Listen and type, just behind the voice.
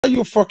Are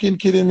you fucking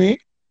kidding me?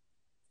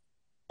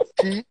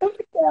 See?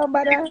 Yeah,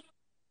 brother.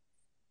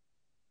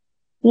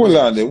 Hold Wait,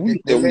 on there.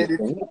 Wait, the wait, lady.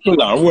 wait.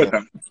 Hold on, hold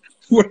on.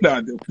 Hold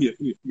on there. Wait.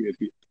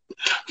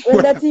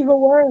 Well, Hold that's on. even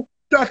worse,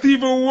 That's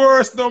even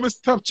worse now. Me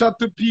stop chat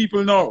to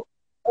people now.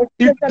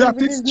 If especially if that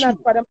it is is not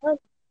true. for the man.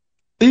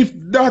 If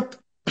that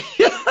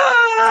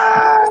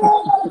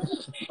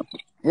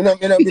Me not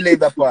believe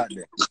that part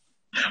there.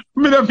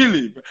 me don't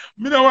believe.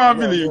 Me don't want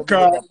to No, me believe. not believe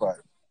Cause that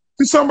part.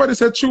 if somebody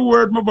said true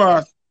word, my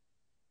boss.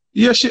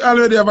 Yeah, she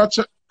already have a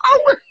chat.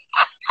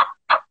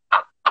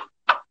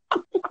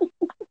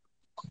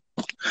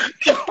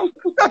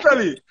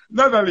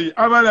 Natalie,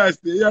 have a nice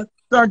day. Yeah,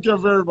 thank you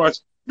very much.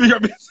 Big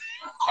up.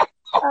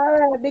 All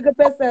right, big up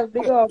yourself,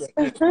 big up.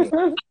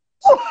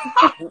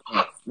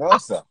 No,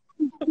 sir.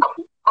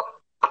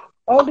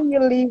 How do you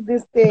leave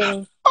this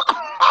thing?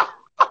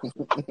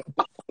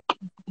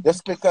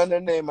 Just click on the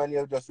name and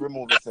you'll just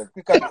remove yourself.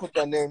 Click on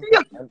Foota name Yeah,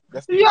 and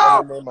just click on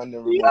yeah, the name and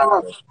then remove yeah.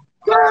 yourself.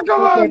 Take a Okay,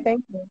 man.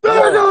 thank you. Take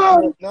a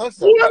No, man. no,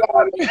 sir. Yeah.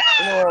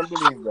 You don't want to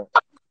believe that.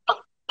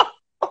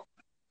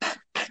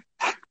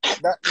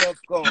 That no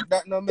come.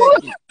 That no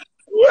make it.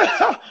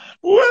 Well,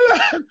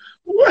 well,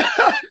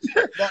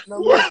 That no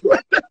make it.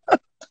 well.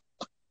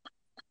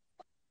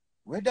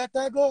 Where that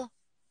I go?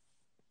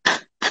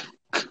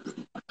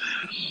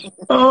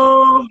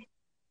 Oh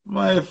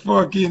my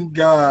fucking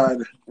God.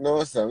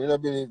 No, sir. We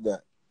don't believe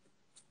that.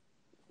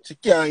 She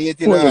can't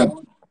eat in Hold her.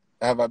 on.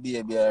 Have a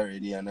baby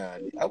already and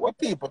all. What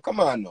people? Come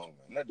on now, man.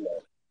 Not do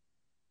that.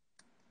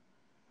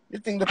 You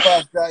think the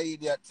pastor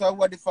idiot? So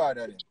what the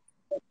father then?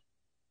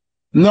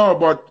 No,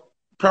 but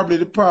probably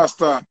the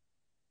pastor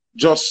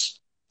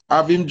just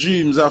have him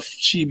dreams of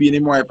she being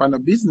his wife and a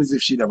business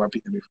if she'd ever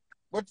pick him.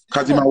 But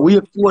Because he yeah. might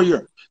wait 4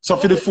 years. So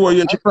for So the wait, 4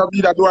 years, she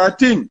probably that do her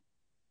thing.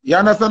 You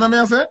understand what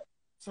I'm saying?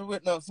 so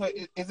wait now. So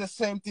it's the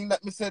same thing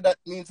that me said. That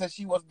means that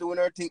she was doing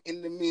her thing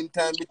in the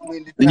meantime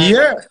between the time.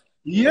 Yeah,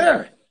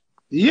 Yeah. yeah,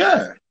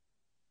 yeah.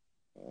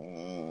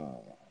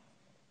 Mm.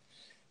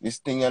 This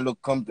thing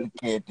look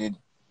complicated.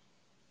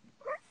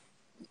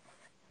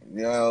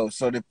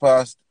 So the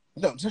past.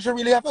 No, so she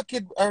really have a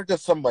kid or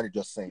just somebody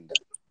just saying that?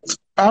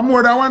 And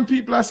more than one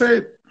people I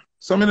said.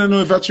 Some don't know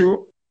if that's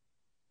true.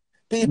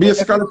 People, if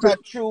Basically, it's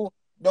not true,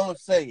 don't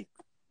say it.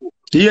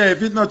 yeah,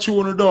 if it's not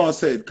true, no don't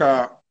say it.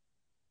 Cause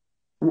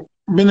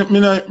me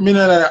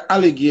not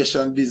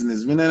allegation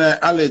business. Me not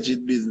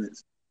alleged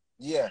business.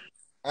 Yeah.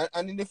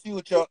 And in the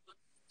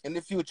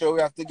future,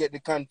 we have to get the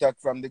contact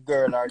from the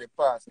girl or the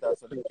pastor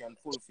so they can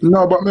fulfill it.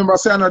 No, but remember,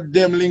 say not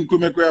them link we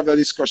make we have the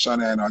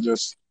discussion and I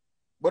just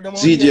But I'm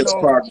out here ZJ now.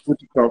 Spark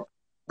put it up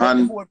But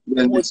and the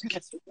then whole this,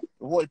 place,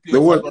 the whole the place I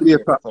whole got place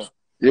here. So.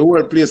 the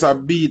whole place I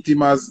beat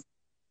him as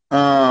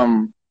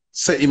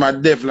say him a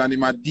devil and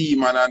him a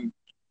demon and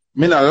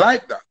me not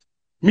like that.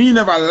 Me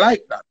never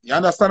like that. You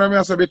understand what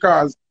I say?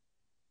 Because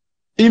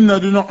him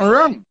not do nothing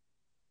wrong.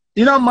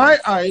 In my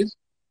eyes,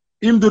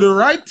 him do the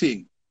right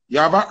thing. You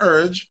have a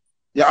urge,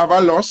 you have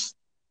a lust,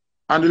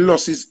 and the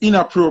lust is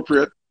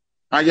inappropriate,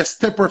 and you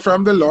step away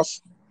from the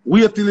lust,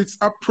 wait till it's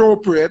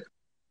appropriate,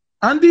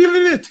 and deal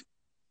with it.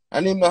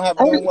 And him not have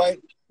no Only, wife.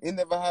 He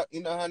never have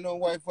no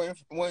wife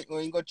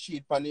when he got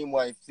cheat on him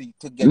wife see,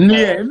 to get her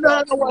yeah, or him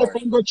not talk no to wife her.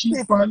 and go cheap,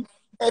 People, man.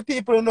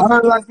 people in the And I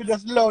future like, if you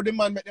just love the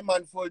man, make the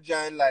man full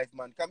giant life,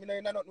 man. Come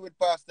in nothing with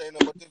pastor,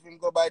 but if him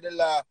go by the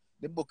law,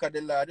 the book of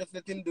the law, just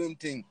let him do him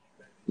thing.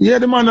 yeah,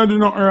 the man not do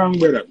nothing wrong,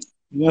 brother.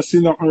 You don't see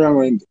nothing wrong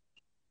with him.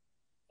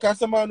 Cause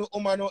some man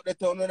woman out there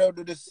tell you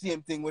do the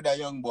same thing with a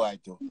young boy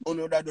too.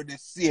 You that do the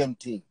same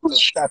thing. So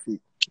stop it.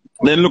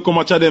 Then look how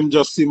much of them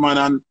just see man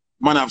and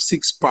man have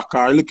six pack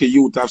or look at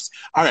youth have.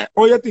 All right,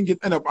 oh, you think it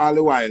end up all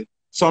the while?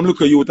 Some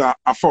look at youth a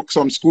fuck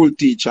some school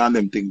teacher and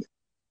them thing.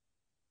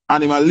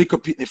 And him a lick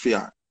up pitney for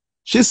her.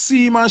 She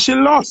see him and she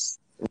lost.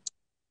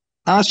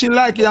 And she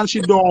like it and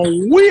she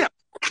don't wait.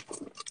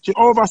 She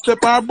overstep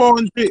her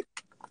boundary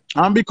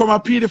and become a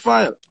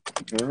pedophile.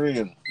 For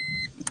real.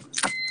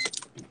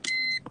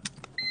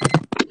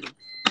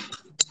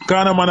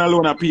 Kind of man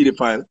alone a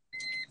pedophile.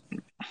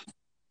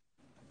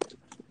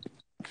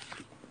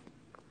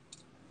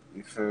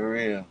 For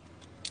real.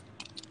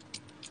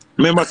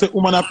 Remember say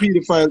woman a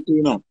pedophile too,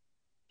 you know.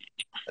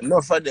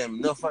 Enough for them,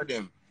 enough for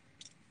them.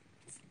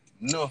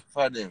 Enough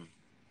for them.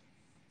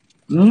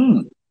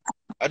 Mm.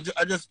 I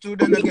just still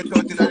don't get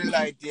out in the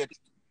light yet.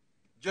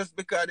 Just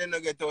because they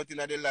don't get out in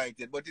the light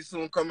yet. But it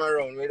soon come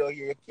around. We don't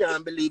hear. You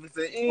can't believe it.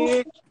 Say,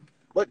 eh.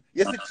 But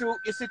you see true.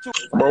 You see true.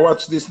 But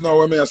watch this now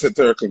when I say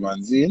turkey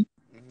man, see?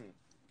 Mm-hmm.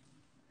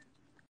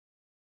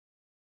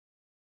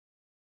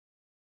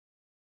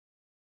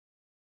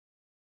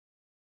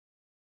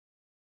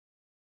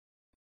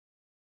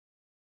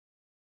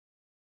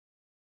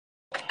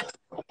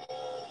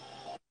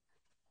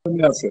 What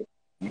me I say?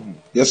 Mm-hmm.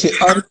 You see,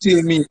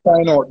 until me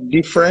find out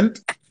different,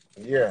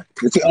 Yeah.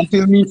 you see,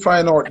 until me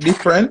find out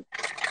different,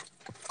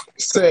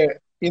 say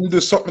him do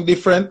something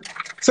different.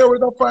 Say we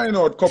don't find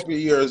out couple of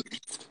years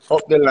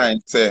up the line,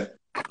 say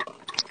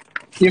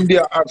him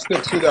there have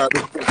sex with her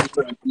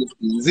different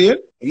people. See?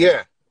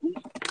 Yeah.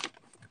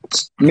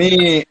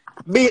 Me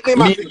Beat them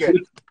me up again.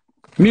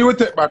 Me will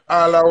take back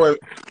all the way.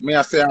 Me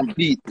I say I'm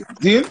beat it.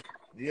 See?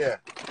 Yeah.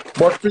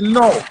 But for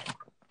now,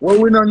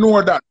 well, we don't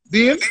know that.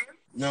 See?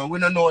 No, we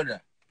don't know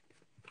that.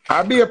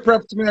 I be a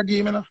prep to me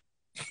again, you know.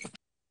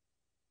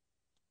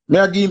 Me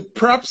again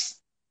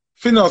props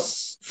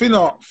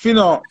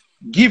finna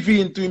give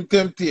in to him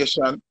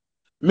temptation.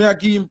 Me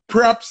again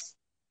props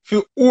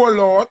for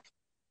all out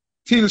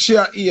till she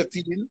are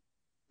 18.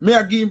 Me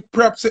again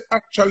props to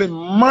actually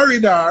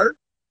married her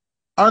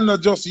and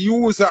not just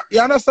use her.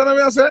 You understand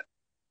what I say?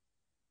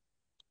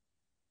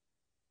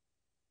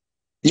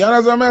 You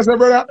understand what I say,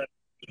 brother?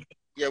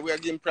 Yeah, we are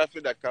giving props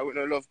to that because we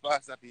don't love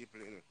pastor people,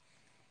 you know.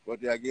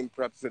 But we are giving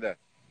props to that.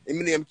 His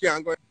name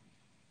can't go.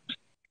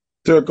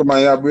 Turkey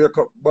man, you break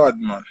up bad,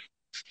 man.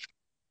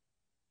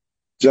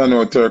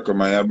 John Turkey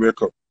man, you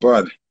break up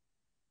bad.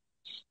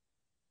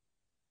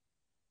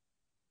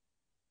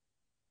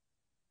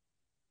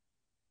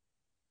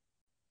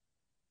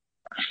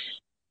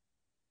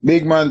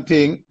 Big man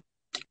thing,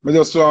 we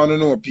just want to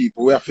know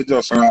people. We have to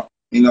just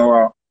in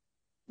our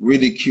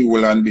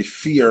ridicule and be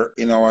fear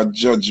in our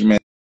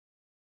judgment.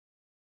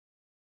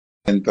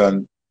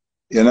 And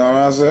you know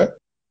what I say?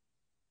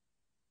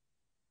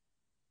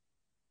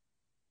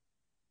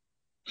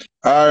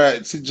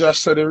 Alright, see Josh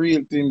said the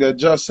real thing that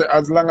Josh said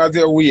as long as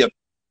you wait,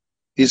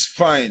 it's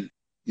fine.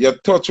 You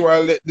touch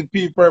while let the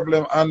people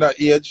problem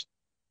underage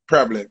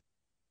problem.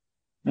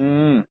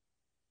 Mm.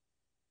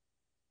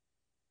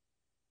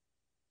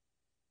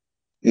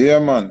 Yeah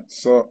man.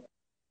 So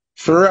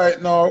for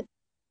right now,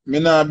 me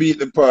not beat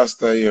the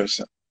pastor here,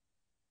 sir.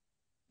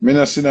 Me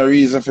not see no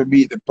reason for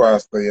beat the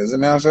pastor here. See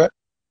me I say?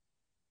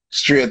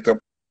 Straight up,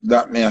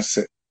 that me I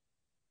say.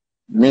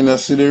 Me not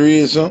see the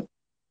reason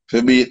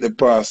for beat the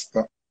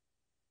pastor.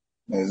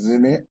 You see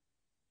me?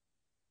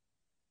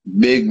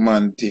 Big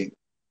man thing.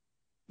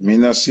 Me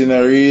not see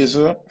no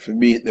reason for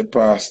beat the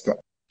pastor.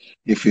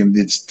 If him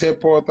did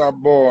step out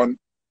of born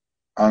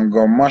and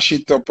go mash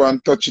it up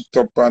and touch it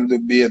up and do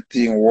be a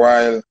thing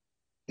while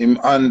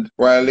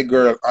while the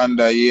girl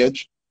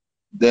underage,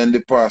 then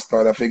the pastor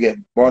would have to get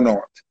burn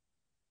out.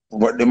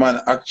 But the man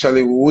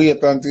actually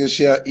wait until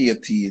she are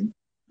 18,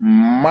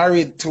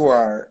 married to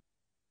her.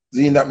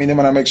 Seeing that mean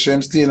man make sure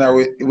him staying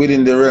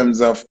within the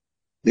realms of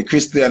the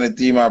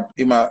Christianity in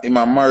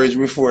a marriage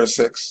before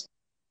sex.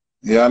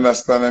 You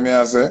understand what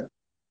I say?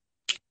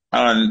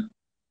 And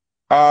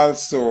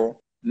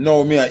also,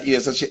 now me I hear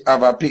so she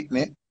have a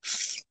picnic.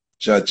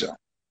 Jaja.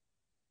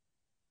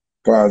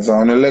 Cause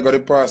on the leg of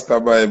the pastor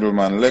Bible,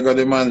 man. Leg of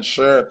the man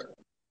shirt.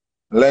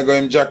 Leg of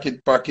him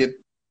jacket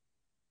pocket.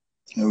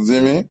 You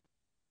see me?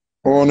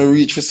 I want to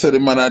reach for say the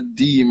man a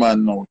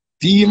demon now.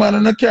 Demon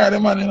and a carry the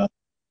man, you know.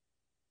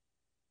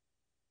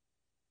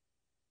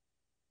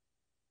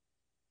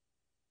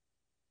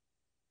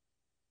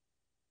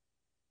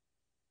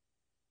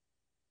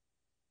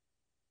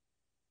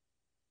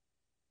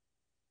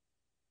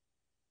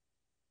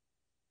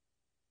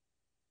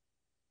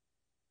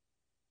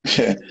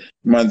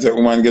 Man say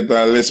woman get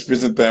a less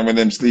prison time when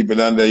them sleeping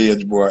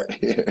underage boy.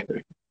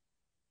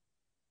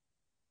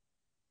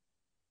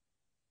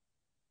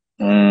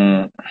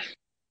 mm.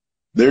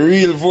 The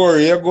real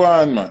Vori, you go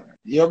on, man.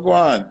 You go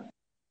on.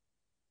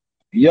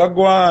 You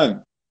go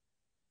on.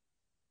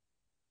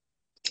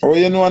 Oh,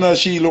 you know how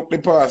she look the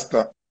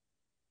pastor.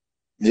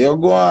 You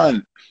go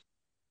on.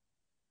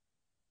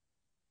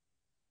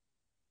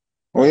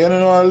 Oh, you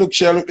know how look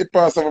she look the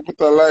pastor for put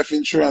a life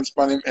insurance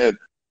on him head.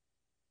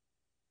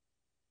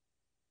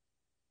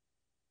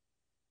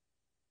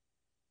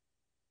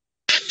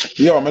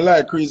 Yo, me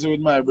like crazy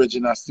with my bridge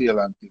in a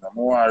assailant, you know. I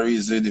want to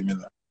reason with him, you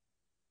know.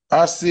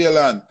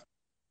 Assailant.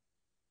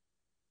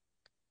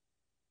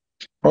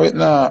 Wait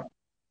now.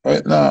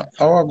 Wait now.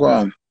 How I go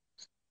on?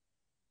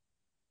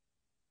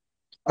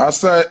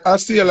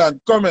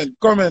 Assailant, comment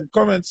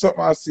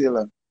something,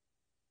 assailant.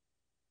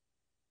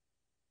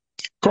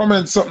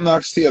 Comment something,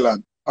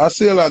 assailant.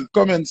 Assailant,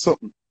 comment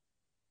something.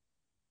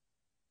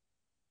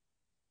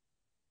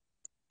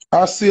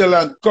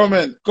 Assailant,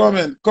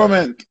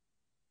 comment.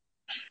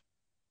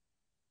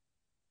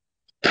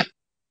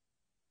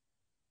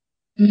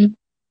 Mm.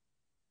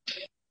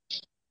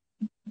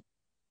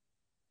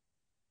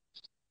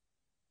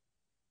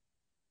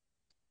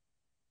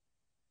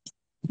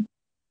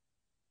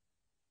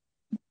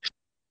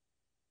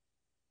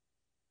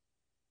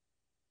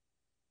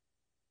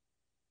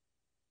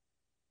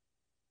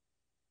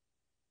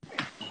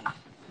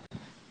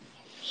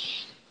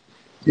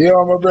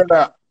 Yo, my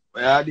brother.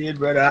 Yeah, I did,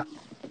 brother.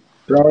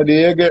 Now, do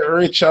you get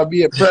rich or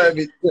be a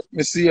private jet,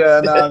 me see you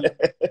and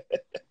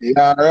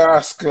yeah,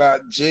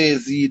 Rascal,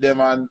 Jay-Z, them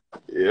and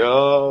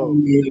Yo.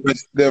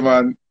 them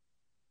and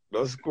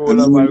No school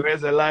of my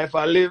where's the life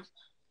I live?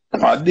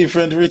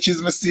 different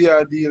riches me see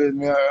you dealing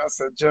me. I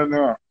said,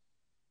 John,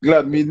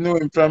 glad me know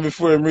him from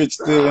before him rich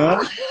still,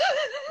 huh?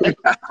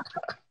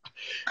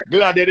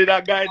 Glad they did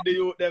that guide the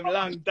youth them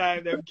long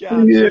time, them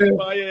can't Yeah. swim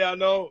for you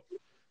know.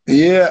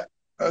 Yeah.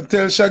 I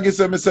tell Shaggy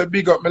say, me say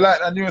big up. Me like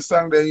that new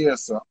song they hear,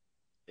 sir.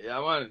 Yeah,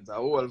 man. It's a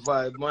whole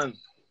vibe, man.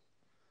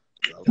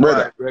 It's a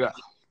Brother. vibe, brother.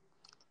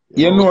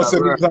 You know, say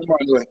this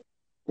man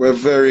we're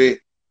very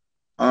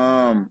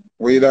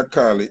what you that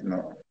call it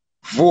now?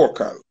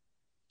 Vocal.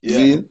 Yeah.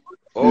 See?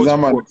 Is a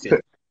man, Outspoken.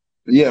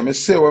 yeah, me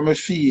say what me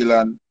feel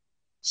and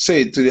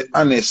say it to the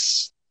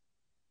honest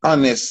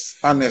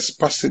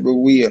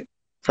possible way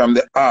from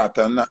the heart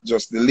and not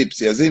just the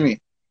lips, you see me?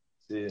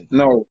 See?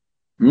 Now,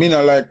 me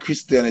not like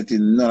Christianity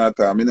none at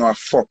all. Me know a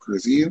fucker,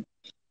 see?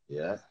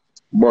 Yeah.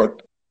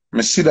 But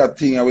me see that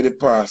thing with the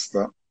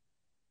pastor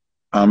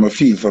and me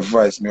feel for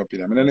voice me up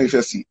in them. I don't know if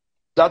you see.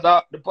 That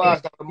the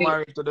pastor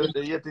married to the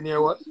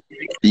 18-year-old?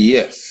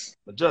 Yes.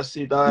 I just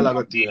see that I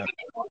got to you.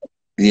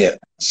 Yeah.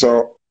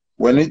 So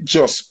when it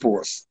just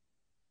post,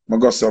 I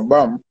go so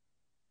bam,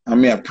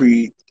 and me I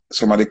pre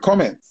some of the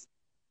comments.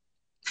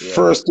 Yeah.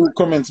 First two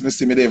comments me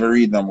see me never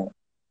read no more.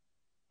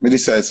 Me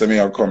decide so me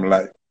I'll come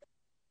live.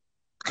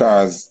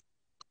 Cause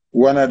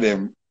one of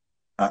them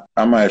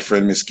and my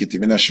friend Miss Kitty.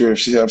 I'm not sure if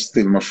she have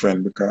still my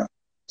friend because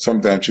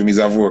sometimes she is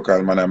a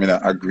vocal man and I mean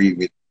I agree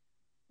with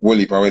whole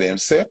heap of what them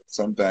say.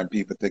 Sometimes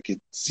people take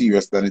it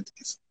serious than it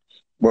is.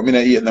 But me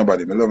not hate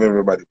nobody. Me love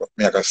everybody. But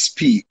me I can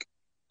speak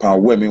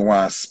and when me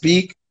want to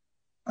speak.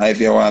 And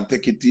if you want to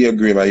take it to your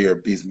grave, I your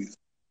business.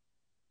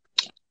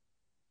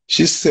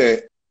 She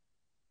said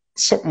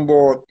something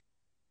about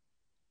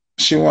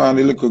she want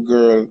the little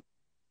girl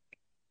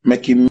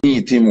make him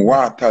meet him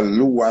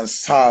Waterloo and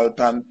Salt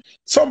and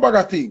some bag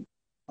of thing.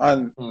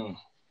 And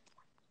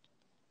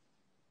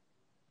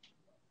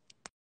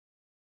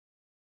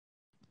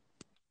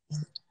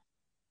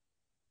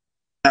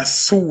a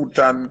suit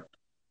and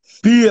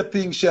beer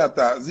thing she had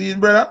that. See,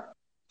 brother?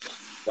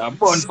 That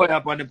bonfire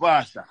upon the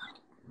pastor.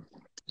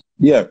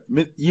 Yeah,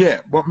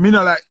 but me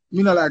not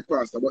like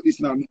pastor, but this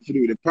not nothing to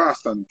do with the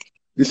pastor.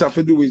 This have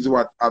to do with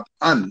what at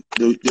hand,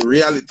 the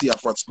reality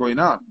of what's going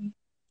on.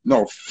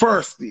 Now,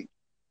 first thing,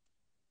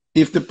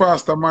 if the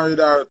pastor married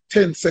her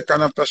 10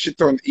 seconds after she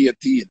turned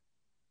 18,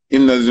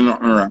 him not do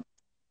nothing wrong.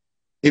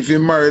 If he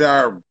married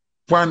her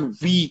 1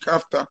 week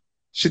after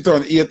she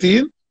turned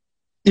 18,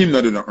 him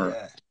not do nothing wrong.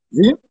 Yeah.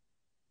 See?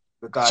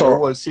 Because the So,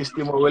 whole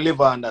system we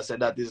live under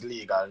said that is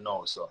legal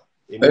now, so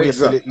it wait till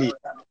exactly. it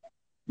legal.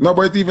 No,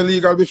 but it even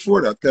legal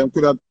before that. Them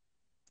could have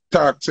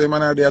talked to him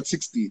and they at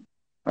 16.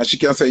 And she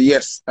can say,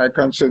 yes, I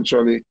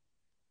consensually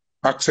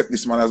accept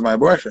this man as my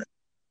boyfriend.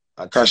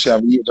 Because she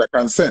have age of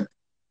consent.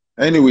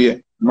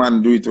 Anyway,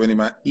 man do it when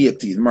he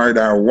 18. Married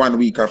her 1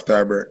 week after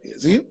her birthday.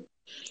 See?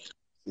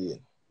 Yeah.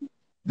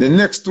 The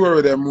next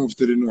story they move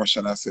to the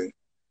notion I say,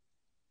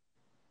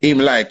 him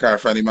like her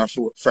from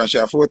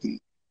she 14.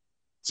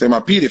 So him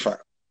a pedophile.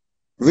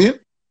 See?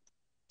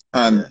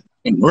 And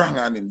him wrong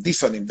on him,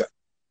 this and him that.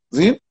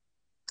 See?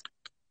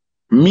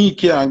 Me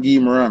can't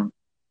give him wrong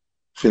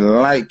for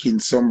liking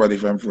somebody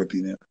from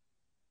 14 years.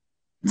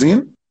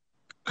 See?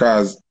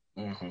 Because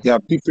you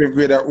have different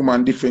grade of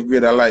woman, different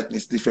grade of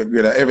likeness, different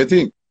grade of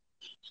everything.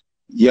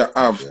 You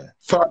have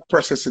thought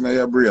processing in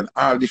your brain,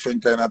 all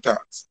different kind of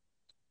thoughts.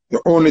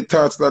 The only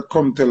thoughts that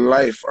come to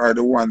life are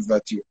the ones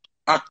that you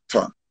act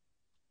on.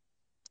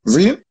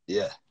 See?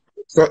 Yeah.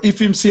 So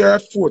if him see her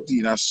at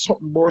 14 and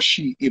something about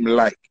she him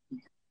like,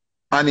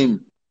 and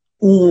him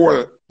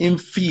all him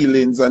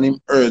feelings and him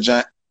urge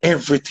and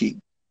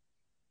everything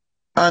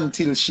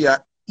until she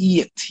at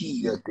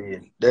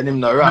 18. Then him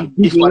not wrong.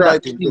 Do If the man right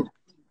that thing thing.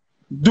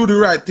 Do the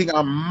right thing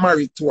and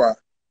marry to her.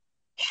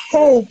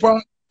 Hope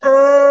on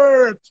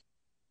earth.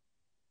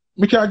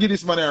 We can't give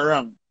this money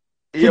wrong.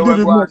 Yeah, To do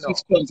the most no.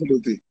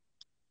 responsibility.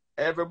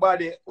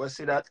 Everybody will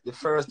see that the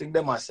first thing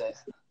they must say,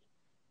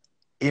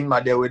 him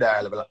my there with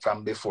her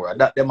from before.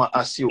 That they must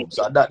assume.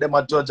 So that they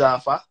must judge her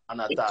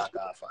and attack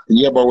her.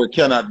 Yeah, but we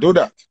cannot do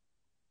that.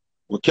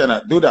 We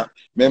cannot do that.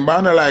 Remember,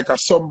 I like a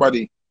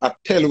somebody, I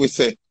tell we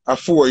say, a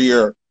 4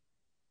 year,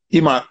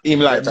 him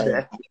like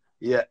her.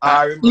 Yeah,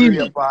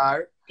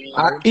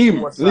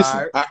 him,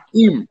 listen,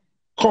 him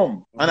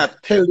come and I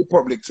tell the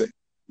public, say,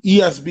 he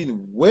has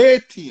been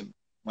waiting.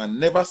 Man,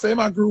 never say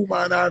my groom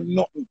man or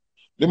nothing.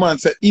 The man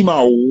said, him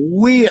a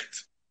wait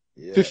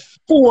for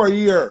 4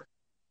 years.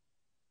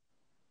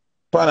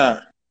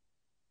 Pana.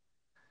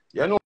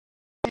 You know,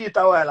 it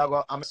a while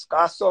ago, I'm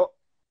so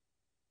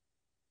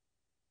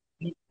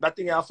that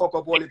thing I fuck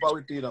up all the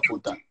with you know,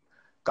 Foota.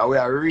 Because we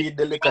are read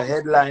the little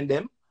headline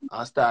them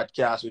and start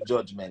cast with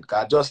judgment.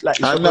 Because just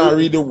like I now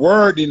read the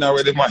word in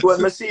our the man.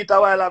 When I see it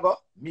a while ago,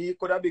 me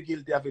could have been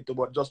guilty of it,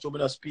 but just to me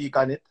not speak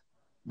on it.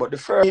 But the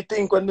first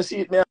thing when I see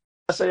it, me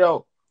I say,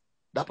 yo,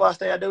 that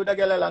pastor you there with a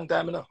girl a long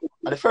time, you know.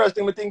 And the first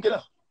thing me think, you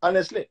know,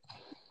 honestly.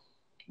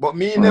 But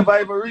me never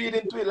even read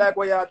into it like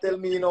what you tell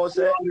me, you know,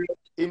 say,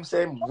 him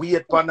say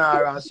wait for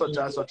her and such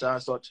and such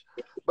and such.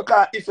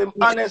 Because if him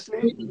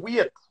honestly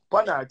wait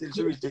for her till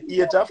she reach the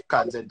age of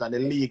consent and the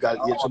legal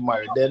age to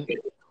marry, then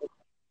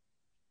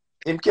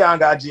him can't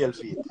go jail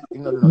for it.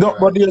 No,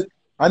 but there's,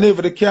 and if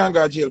they can't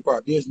go jail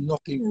part, there's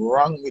nothing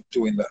wrong with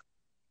doing that.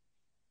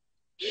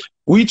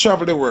 We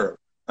travel the world,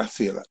 I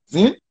feel that.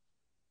 See?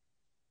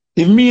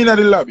 If me in the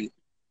lobby,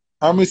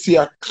 and me see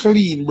a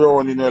clean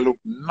brown, you know, look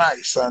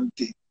nice and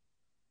thick,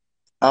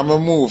 and me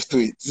move to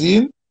it,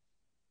 see?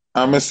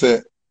 And me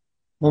say,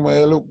 Mama,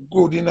 you look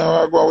good, you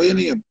know, I go, what's your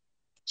name?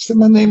 She said,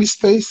 my name is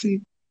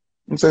Stacy.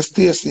 I say,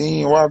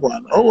 Stacy, what go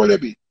on? How old you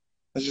be?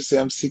 And she say,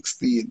 I'm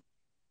 16.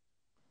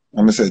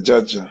 And I say,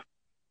 Jaja,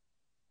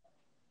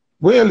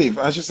 where you live?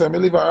 And she say, I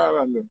live in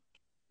Ireland.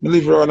 I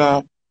live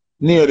around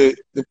near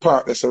the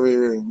park that's away.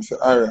 I say,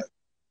 all right.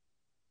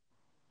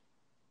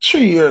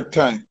 3 year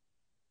time.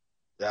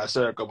 Yeah,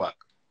 circle back.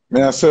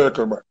 May I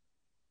circle back.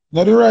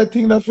 Not the right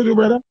thing that for you,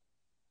 brother?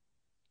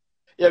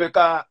 Yeah,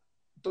 because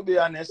to be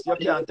honest, you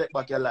can't take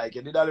back your like.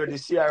 You did already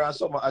see her and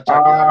someone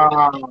attack you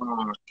already.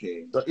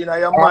 Okay. So in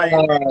your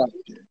mind,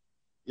 Okay.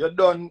 you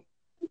done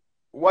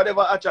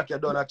whatever attack you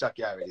done attack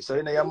you already. So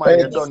in your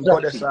mind, you done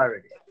goddess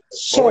already.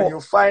 But when So, you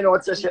find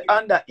out that she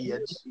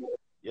underage,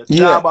 you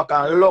yeah. draw back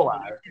and lower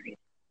her.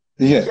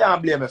 Yeah. You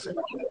can't blame her for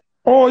that.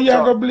 Oh, you're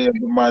So, going to blame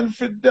the man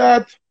for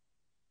that?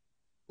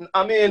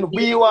 I mean,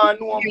 we want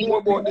to know more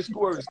about the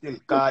story still.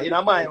 Because in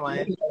my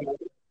mind,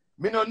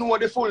 me don't know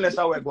the fullness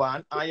of where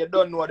going, and you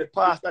don't know the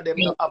pastor, them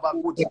not have a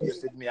good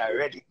space with me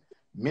already.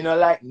 Me not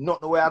like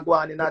nothing where I go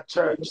on in a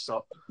church.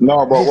 So,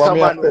 No, but what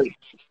me I say?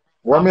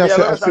 What me I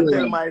say? I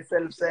tell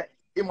myself, say,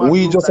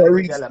 We just a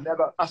reason. I'm going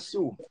to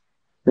assume.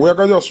 We're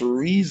going to just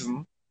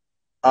reason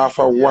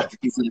after what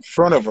is in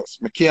front of us.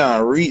 Me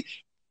can't read.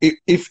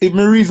 If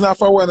me reason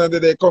after one and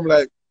they come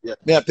like,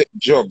 me I take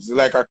drugs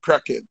like a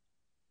crackhead.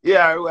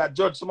 Yeah, we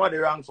judge somebody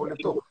wrongfully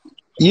too.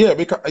 Yeah,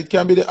 because it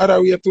can be the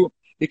other way too.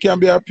 It can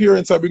be her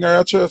parents have been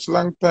her church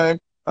long time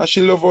and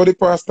she love how the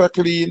pastor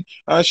clean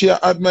and she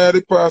admire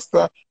the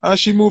pastor and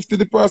she moved to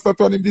the pastor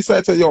and him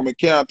decide say, yo, me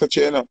can't touch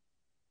you, you know.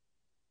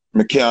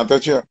 Me can't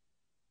touch you.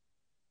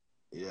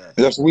 Yeah.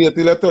 Just wait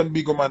till I turn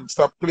big man,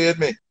 stop playing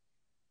me.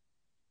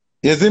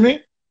 You see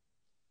me?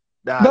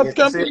 That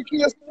can be the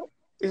case.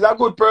 It's a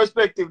good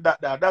perspective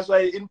that's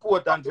why it's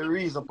important to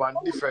reason upon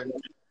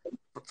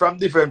from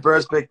different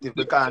perspectives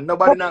because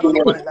nobody not gonna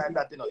look at it like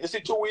that, you know. You see,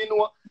 true, we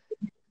know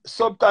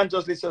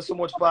subconsciously so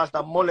much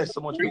pastor molest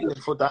so much people in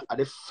Foota are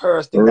the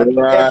first thing that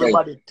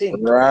everybody think.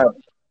 Right.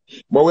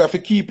 But we have to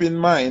keep in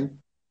mind,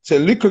 say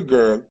little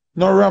girl,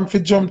 no ram fi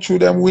jump through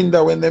them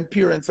window when them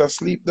parents are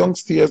asleep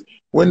downstairs,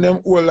 when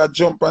them all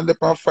jump on the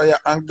pan fire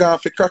and gone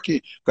for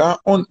cocky, gone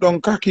hunt down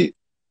cocky.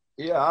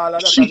 Yeah, all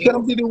of that. She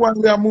can be the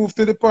one that move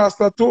to the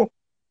pastor too.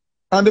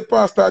 And the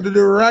pastor do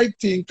the right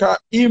thing because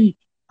him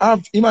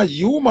a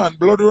human,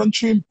 blood run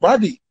through him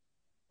body.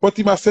 But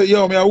he must say,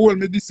 yo, me I hold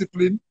me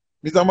discipline.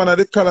 Mr. Man of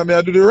the color, me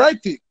I do the right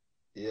thing.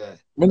 Yeah.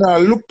 Me I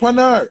look upon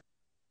her.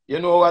 You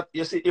know what?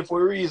 You see, if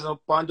we reason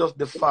upon just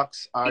the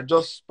facts or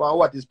just upon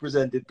what is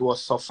presented to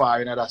us so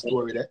far in that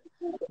story there,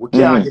 we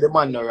can't get the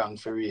man no wrong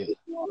for real.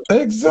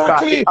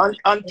 Exactly.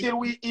 Until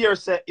we hear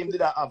say him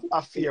did have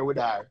affair with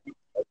her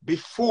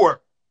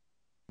before,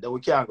 then we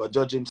can't go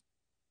judge him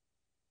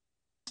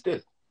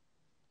still.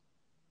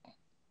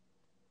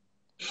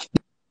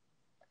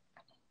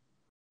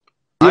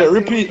 Yeah,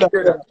 repeat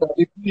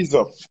that. Please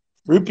up.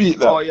 Repeat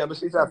that. Oh yeah,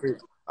 Mr. Safri.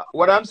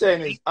 What I'm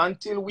saying is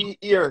until we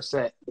hear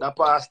say the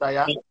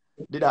pastor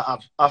did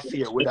have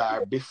affair with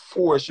her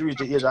before she reached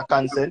the age of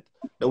consent,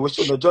 then we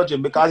shouldn't judge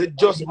him because it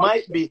just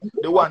might be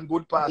the one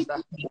good pastor.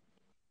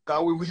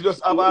 Because we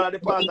just have all of the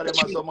pastor them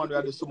and someone who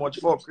have so much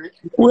fuckery.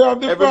 We have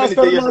the every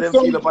pastor minute them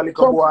feel up a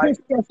little boy.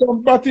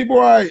 Some batty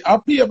boy. I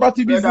pay a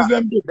batty business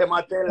them do. Them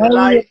a tell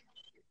lie.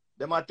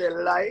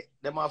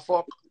 Them a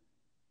fuck.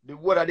 The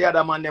word of the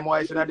other man, them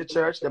wife in the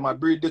church, them a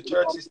breed the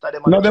church sister,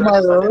 them a the church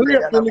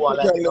sister,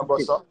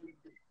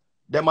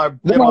 them a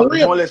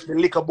molest the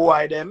liquor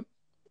boy them.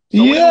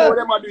 So we know what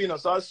them are doing.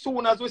 So as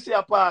soon as we see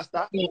a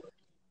pastor,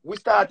 we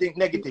start think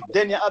negative.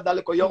 Then you have that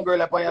little young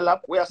girl up on your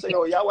lap. We are saying,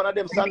 oh, yeah, one of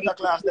them Santa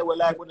Claus they were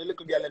like when the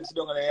little girl them sit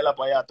down on your lap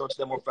and you touch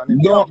them up from them.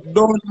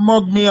 Don't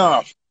mug me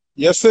off.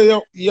 You say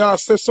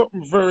say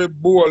something very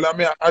bold. I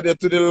mean, add it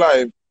to the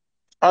live.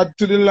 Add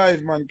to the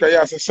live, man, because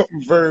you say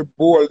something very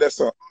bold there,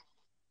 sir.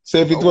 So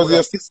if it was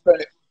your sister,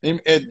 him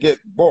head get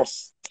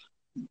boss.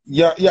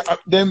 Yeah,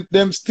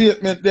 them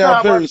statement, they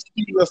are very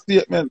serious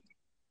statement.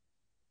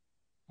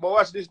 But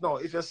watch this now.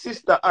 If your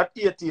sister at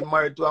 18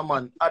 married to a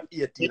man at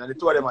 18 and the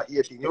two of them are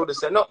 18, you would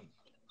say nothing.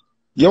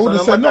 You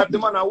would say nothing. If the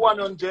man are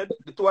 100,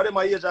 the two of them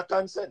are age of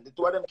consent. The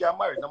two of them can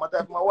marry. No matter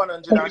if I'm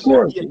 100 and she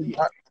are 18.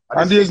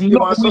 And there's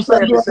no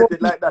society set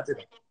it like that.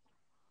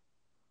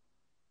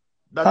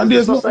 That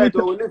is the society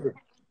we live in.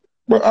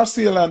 But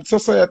Australian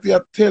society, I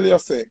tell you,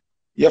 say,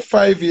 your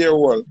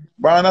 5-year-old,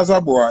 born as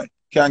a boy,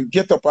 can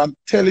get up and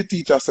tell the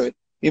teacher, say,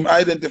 him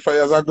identify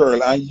as a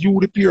girl, and you,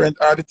 the parent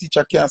or the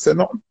teacher, can't say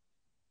nothing.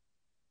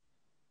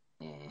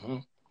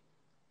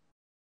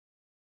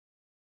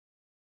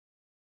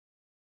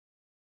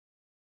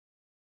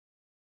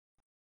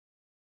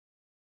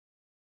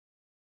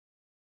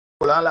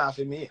 Rule and laugh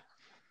at me.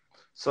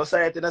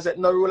 Society does not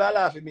no rule and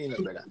laugh at me, no,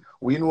 brother.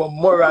 We know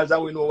morals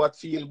and we know what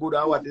feel good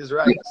and what is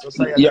right.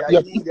 Society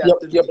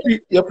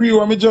you pre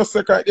what me just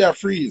say they are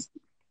freeze.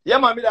 Yeah,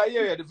 man, me that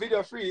hear the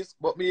video freeze,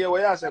 but me hear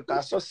what you say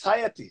because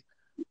society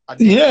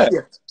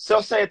dictate.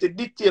 Society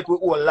dictate with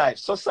whole life.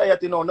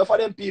 Society now, enough of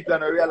them people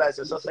don't realize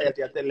that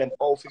society tell them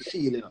how to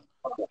feel, you know.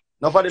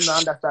 Enough of them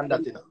don't understand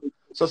that, you know.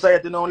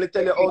 Society not only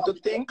tell you how to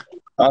think,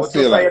 but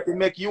society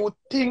make you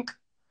think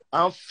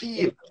and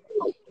feel.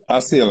 I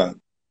say, like,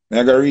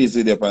 I got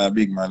reason there on a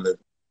big man level.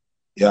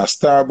 You're a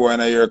star boy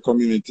in your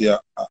community, a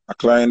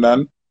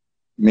Clarendon.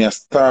 Me a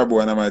star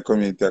boy in my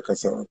community, a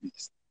Cassava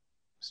Beast.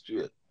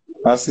 Straight.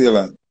 I say,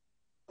 like,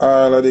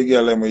 all of the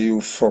girls them where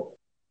you fuck.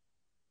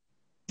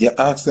 You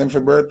ask them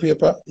for birth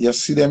paper, you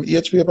see them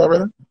age paper,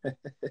 brother?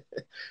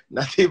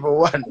 Not even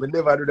one. We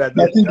never do that.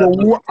 Not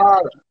even one.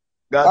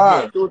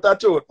 God, truth or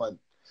truth, man.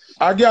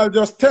 A girl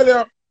just tell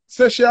you,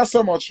 say she has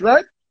so much,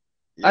 right?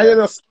 Yeah. And you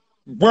just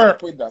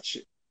work with that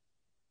shit.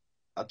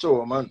 I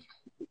told man.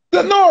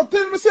 No,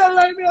 tell me, say a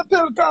lie, me, I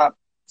tell God.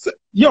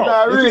 Yo,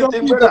 Nah, real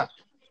thing, brother.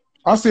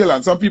 I say,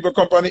 like, some people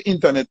come on the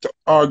internet to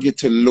argue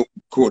to look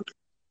good.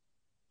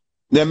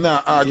 Them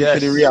not argue for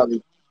the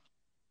reality.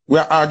 We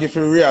are arguing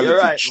for reality,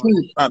 right,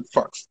 truth, and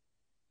facts.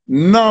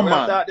 No, we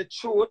man. We have the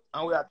truth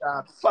and we have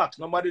the facts.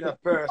 Nobody is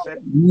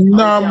perfect.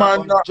 No,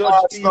 man. No, judge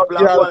people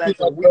and go like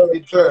we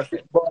did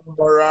perfect.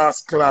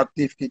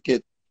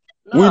 Certificate.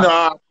 Nah. We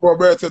not ask for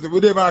birth certificate. We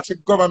never ask for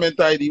government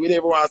ID. We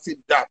never want to see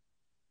that.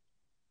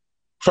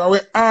 So we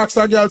ask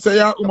a girl, say,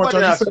 yeah, how much?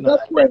 And she said,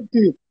 that's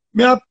 20.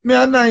 Me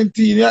a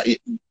 19. Yeah,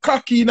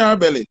 cocky in her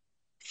belly.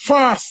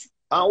 Fast.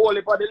 And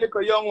only for the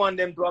little young one,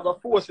 them to have a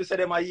force, we say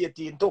them are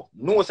 18 too.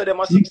 No, say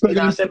them are 16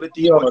 and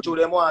 17, yeah. But to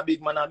them are a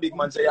big man, and big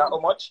man say, yeah, how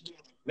much?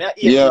 Me are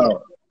 18. Yeah.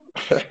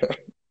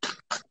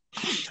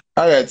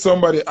 All right,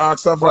 somebody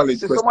asks a valid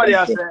question. Somebody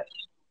has said.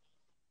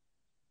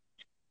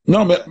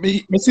 No,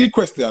 me see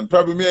question.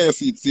 Probably me and you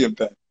see it same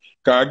time.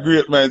 Because a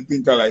great man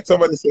think alike.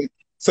 Somebody say,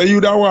 so you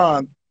don't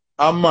want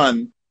a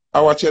man, I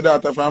watch your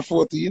daughter from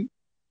 14?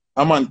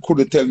 A man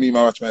couldn't tell me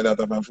I watch my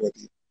daughter from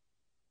 14.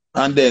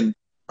 And then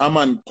a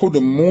man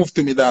couldn't move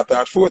to me daughter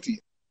at 14.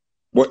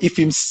 But if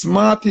him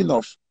smart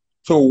enough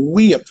to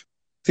wait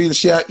till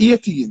she are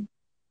 18,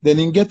 then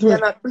he get where. You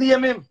cannot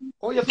blame him.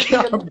 Oh, you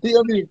can't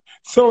blame him.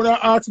 So now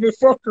ask me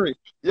fuckery.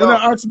 You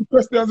now ask me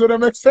questions that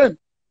make sense.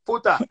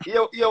 Foota,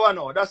 you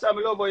know, that's why I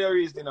love how you're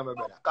reasoning, my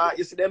brother. Because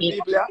you see them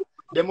people here,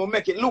 they will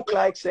make it look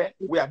like, say,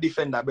 we are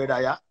defender,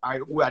 brother, yeah,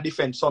 or we are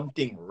defend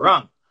something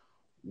wrong.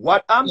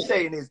 What I'm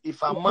saying is,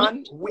 if a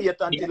man wait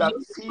until a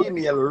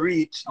female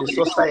reach the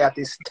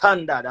society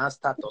standard and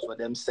status for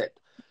them set,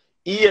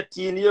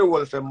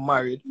 18-year-old for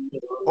married,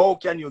 how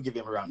can you give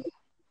him wrong?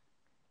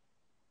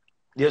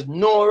 There's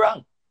no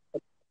wrong.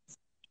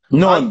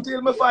 None.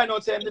 Until me find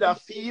out saying that I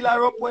feel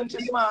her up when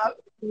she's small,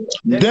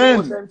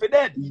 then for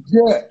dead.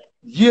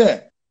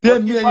 Yeah.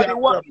 Then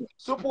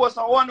suppose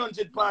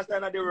 100 pastor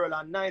in the world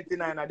and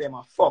 99 of them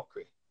are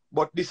fuckery.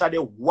 But this are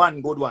the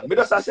one good one.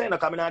 Because I say no,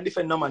 come in and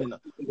defend no man.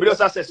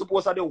 Because I say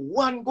suppose are the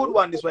one good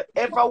one. This way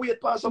ever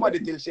wait past somebody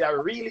till she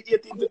are really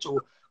 18 to 2,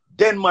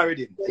 then married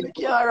him. So we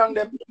can't wrong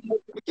them.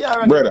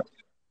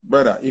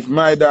 Brother, if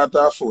my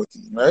daughter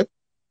 14, right?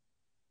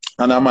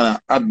 And I'm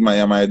gonna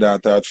admire my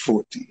daughter at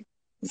 14.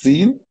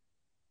 See?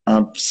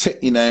 I'm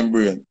set in her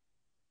brain.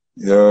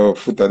 Yo,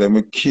 Foota, them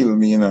will kill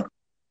me, you know.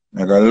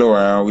 I got lower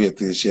and wait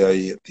till she are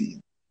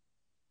 18.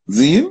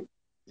 See?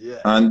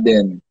 Yeah. And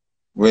then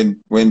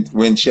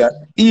when she are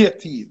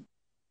 18,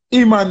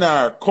 him and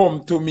her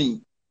come to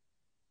me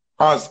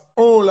as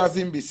old as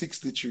him be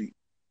 63.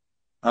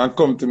 And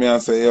come to me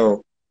and say,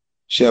 yo,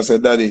 she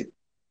said, Daddy,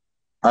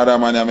 other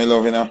man I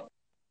love you now.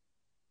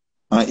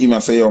 And him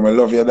say, yo, I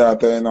love your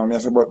daughter, you know. I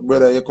say, but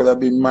brother, you could have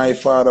been my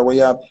father where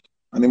you have.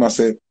 And him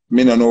say,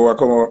 me no know what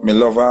come out, me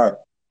love her.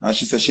 And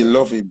she said she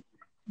love him.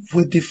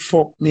 What the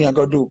fuck me I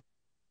gotta do?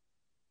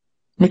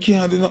 Me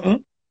can't do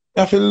nothing.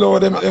 I feel low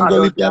them go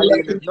live their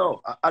life.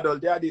 No, adult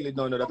they are dealing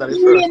no, that is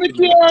the first me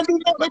can't do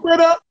nothing,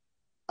 brother.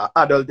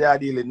 Adult they are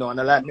dealing no,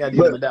 and like me I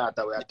deal with my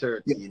daughter we are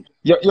 13.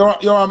 You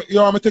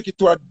want me take it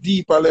to a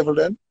deeper level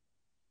then?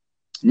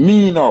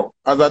 Me now,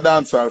 as a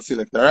dancehall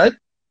selector, right?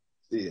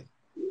 See.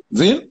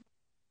 Zin?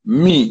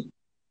 Me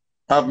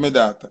have my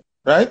daughter,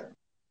 right?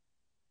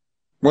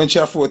 When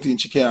she 14,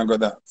 she can't go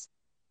dance.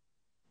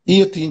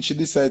 18, she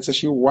decides that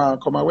she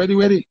want to come a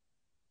weddy.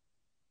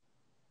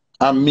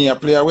 And me, I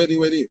play a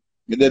weddy.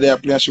 Me there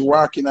play and she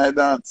walk in her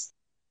dance.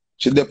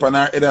 She dip on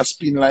her head and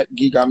spin like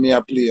gig and me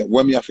a play.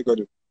 What me have to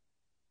do?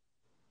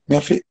 Me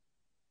have to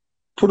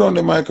put on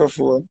the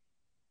microphone,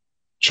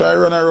 try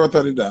run her out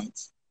of the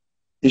dance.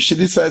 If she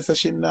decides that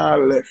she not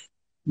left,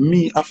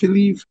 me have to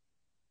leave.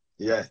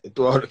 Yeah, it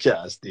all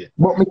can't stay.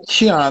 But me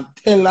can't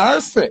tell her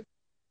say.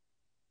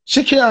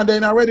 She can't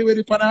then already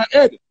on her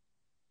head.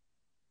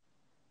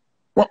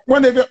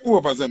 When they get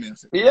over them,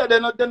 yeah,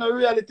 they're not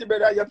reality,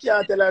 brother. You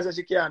can't tell her that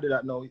she can't do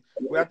that now.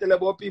 We are telling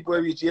about people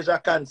who reach age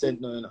of consent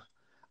now, you know.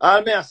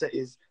 All me I say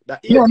is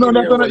that no,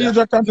 that's not age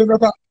of consent,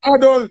 that's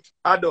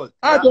adult.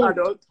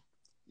 Adult.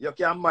 You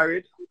can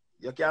marry,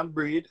 you can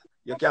breed,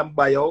 you can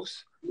buy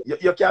house,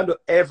 you can do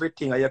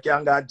everything, and you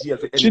can go to jail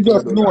for anything. She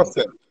does know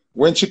herself.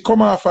 When she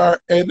come off her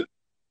head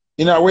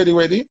in her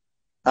weddy,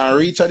 and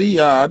reach at the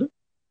yard,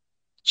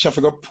 she have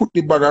to go put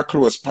the bag of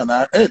clothes on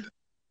her head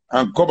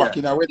and go back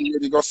in her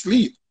weddy go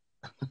sleep.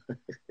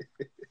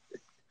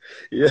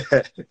 Yeah.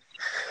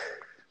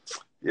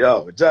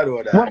 Yo, John,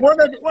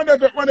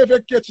 whenever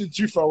catch a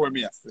jiff with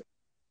me, I say.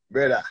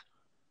 Brother,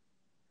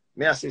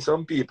 me I see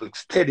some people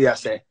steady I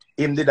say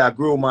him did a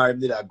groomer, him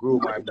did a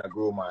groomer, him did a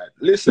groomer.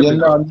 Listen, You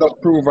know,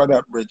 not prove of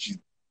that, Bridget.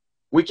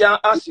 we can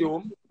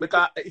assume,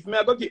 because if me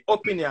I go give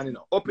opinion, you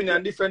know,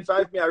 opinion different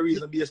from if me a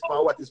reason based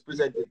on what is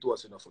presented to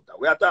us in the Foota.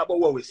 We are talking about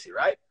what we see,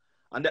 right?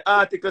 And the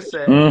article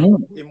said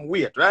him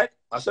wait, right?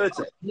 That's what it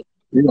said.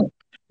 Yeah.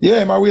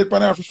 Yeah, I wait for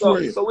that for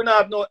 4 years. So we don't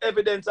have no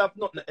evidence of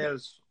nothing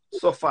else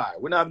so far.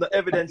 We don't have no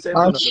evidence saying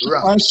nothing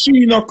wrong. And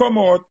she not come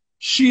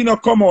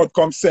out,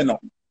 come say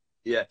nothing.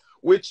 Yeah.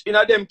 Which in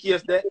a them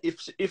case there,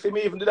 if him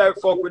even did that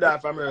fuck with her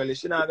from early,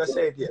 she not gonna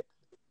say it yet.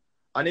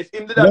 And if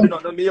him did that do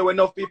not me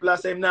enough people are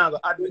saying now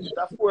gonna admit it,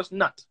 of course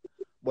not.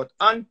 But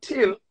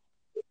until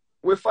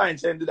we find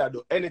saying did that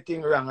do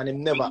anything wrong and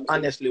him never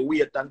honestly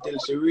wait until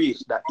she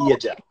reach that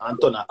age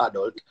and turn an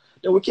adult,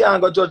 then we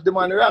can't go judge the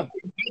man wrong.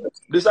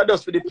 This is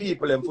just for the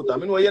people in Foota. I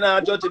mean, you're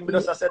not judging me,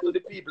 just said to the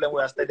people and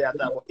we are steady at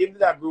that. But if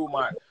that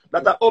groomer,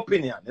 that's an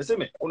opinion, you see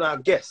me? You know,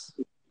 guess.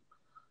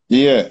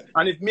 Yeah.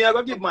 And if me I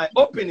go give my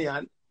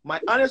opinion, my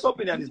honest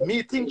opinion is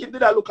me thinking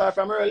did I look at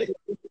from early.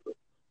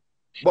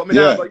 But me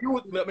not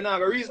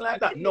go reason like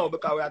that. No,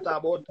 because we are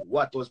talking about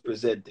what was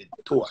presented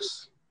to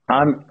us.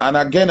 And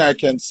again I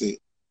can say,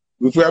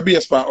 if we are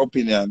based on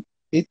opinion,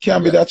 it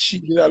can be that she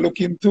did a look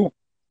him too.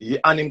 Yeah,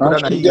 and him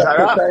could have eased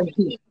her off.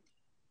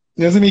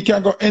 You see me, he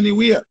can't go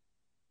anywhere.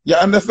 You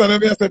understand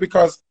what I say?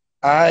 Because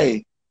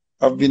I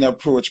have been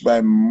approached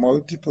by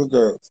multiple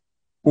girls.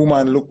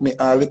 Woman look me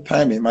all the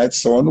time. It might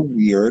sound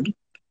weird.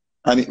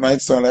 And it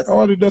might sound like,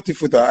 oh, the dirty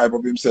Foota hype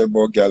up himself,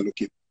 but girl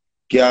look it.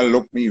 Girl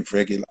look me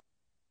regular.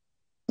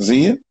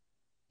 See?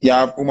 You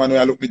have woman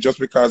who look me just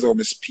because of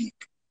me speak.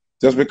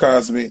 Just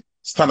because me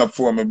stand up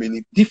for me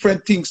belief.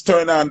 Different things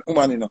turn on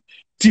woman, you know.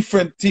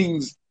 Different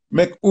things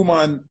make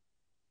woman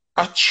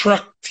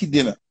attracted,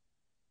 you know,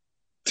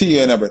 to you,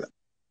 you know, brother.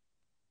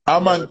 A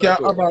man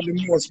can have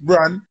the most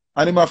brand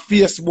and him a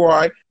face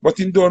boy, but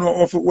he don't know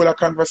how to hold a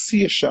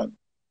conversation.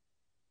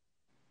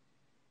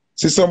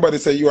 See, somebody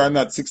say you are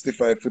not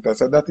 65 Foota,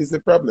 so that is the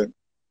problem.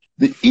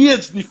 The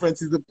age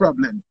difference is the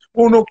problem.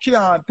 Who no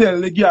can't tell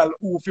the girl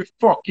who fi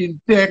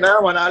fucking take.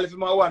 Now man, I live in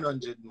my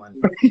 100, man.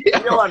 You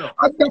know?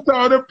 And that's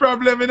how the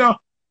problem, you know.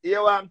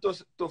 You want to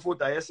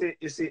Foota,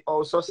 you see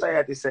how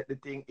society set the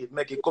thing, it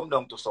make it come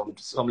down to some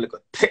little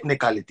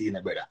technicality in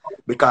it, brother.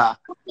 Because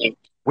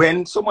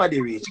when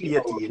somebody reach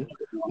 18,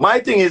 my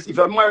thing is if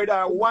you married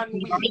her 1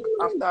 week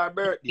after her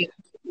birthday,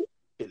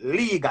 it's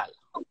legal.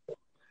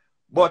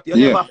 But you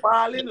never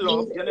fall in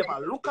love, you never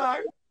look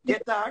her,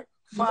 get her,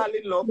 fall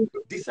in love,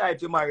 decide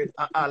to marry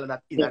and all of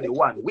that in the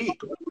 1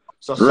 week.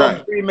 So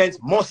some agreements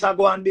must have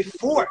gone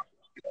before.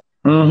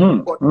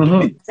 But to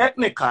be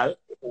technical,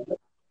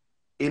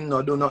 him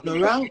no do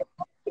nothing wrong.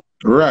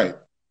 Right.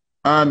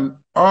 And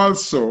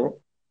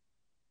also,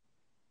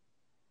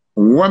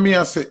 what me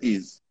I say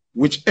is,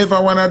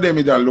 whichever one of them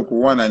is that look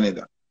one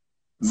another.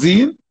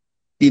 Zine,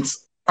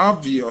 it's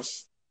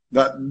obvious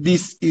that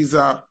this is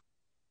a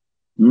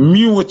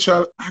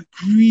mutual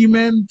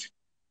agreement.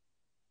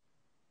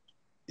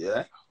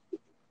 Yeah.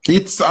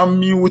 It's a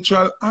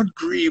mutual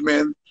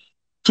agreement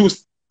to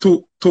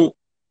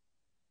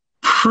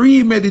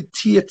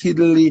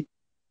premeditatedly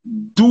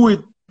do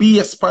it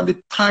based on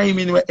the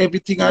timing where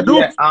everything I do.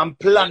 Yeah, and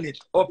plan it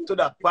up to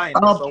that point.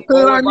 So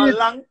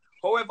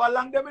however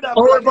long they will have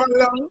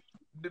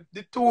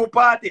the two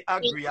party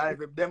agree, I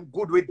have them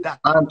good with that.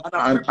 And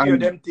I prepare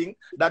them thing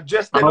that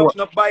just they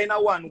not buy in a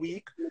 1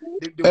 week.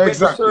 The wedding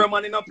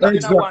ceremony not plan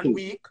in a 1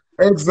 week.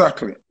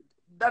 Exactly.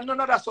 That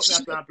none of that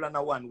something I can plan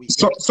a 1 week.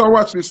 So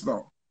watch this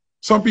now.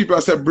 Some people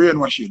say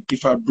brainwashing.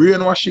 If a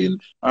brainwashing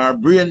or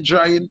brain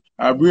drying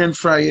or brain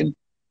frying,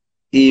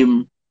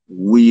 him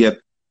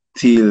wait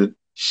till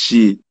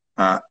she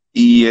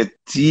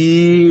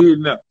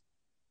 18.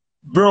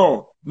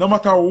 Bro, no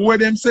matter what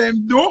them say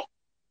him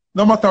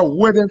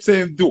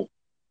do,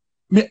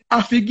 me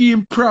have to give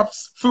him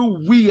props for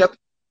wait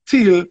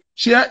till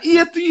she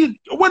 18.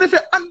 What if you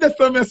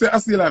understand me I say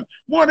Asilan?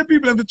 More the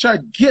people have to try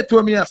get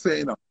what me I say,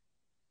 you know.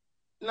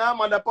 Nah,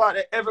 man, the part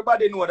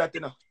everybody know that,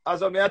 you know.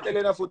 As I'm telling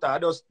you, Foota,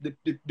 just the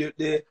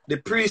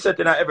preset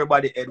in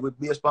everybody head with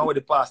based on what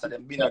the pastor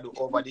them been do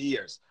over the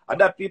years. And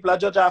that people are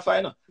judge off,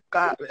 you know.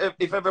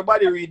 If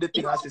everybody read the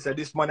thing as he said,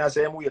 this man I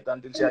say him wait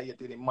until she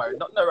 18 him married.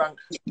 Nothing wrong.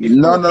 If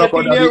no,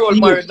 but 18-year-old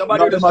married,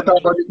 nobody no matter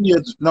about the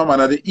age. No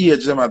man, the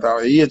age, no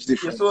matter the age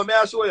difference. Yeah, so may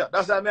I show you?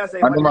 That's what I say.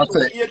 And them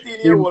say,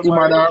 18-year-old him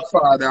married. and her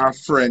father, her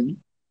friend,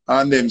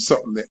 and them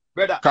something there.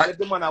 Brother, I live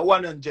the man at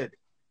 100.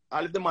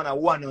 I live the man at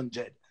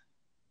 100.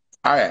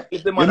 Alright.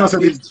 If the man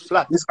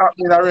flat. This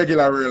happening in a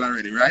regular world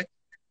already, right?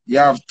 You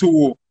have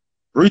two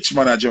rich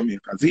men of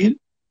Jamaica, see?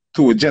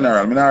 Two general,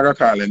 I'm not going to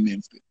call them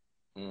names.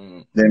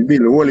 Them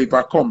build a whole heap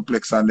of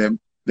complex and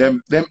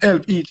them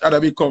help each other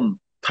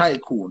become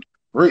tycoon,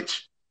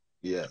 rich.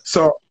 Yeah.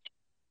 So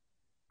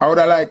I would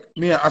have like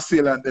me and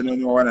Assailant they don't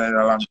know one another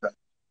a long time.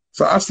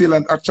 So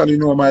Assailant actually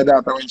know my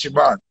daughter when she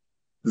born.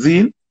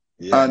 Zine?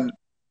 Yeah. And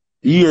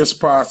years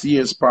pass,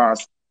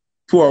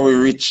 two are we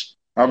rich,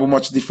 have a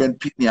much different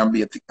pitney and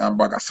basic and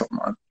bag of something,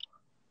 man.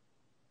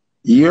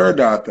 Your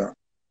daughter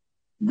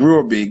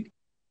grow big,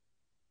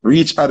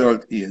 reach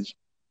adult age,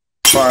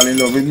 fall in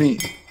love with me.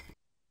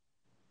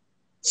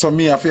 So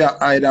me have to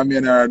hide and me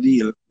and her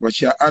deal, but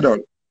she an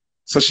adult.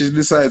 So she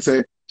decides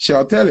say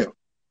she'll tell you.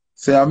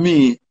 Say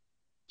me,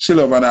 she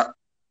love her that.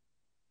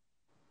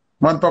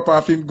 Man papa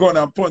have him gun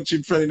and punch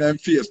him friend in him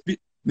face.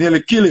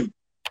 Nearly kill him.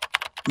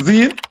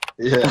 See?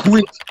 Yeah.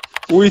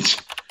 Which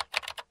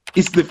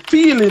is the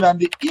feeling and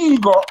the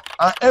ego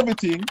and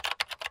everything,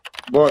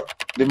 but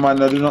the man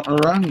not do nothing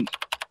wrong.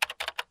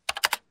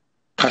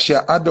 Cause she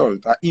an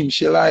adult, and him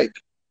she like.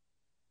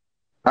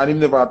 And him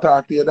never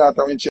talk to your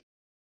daughter when she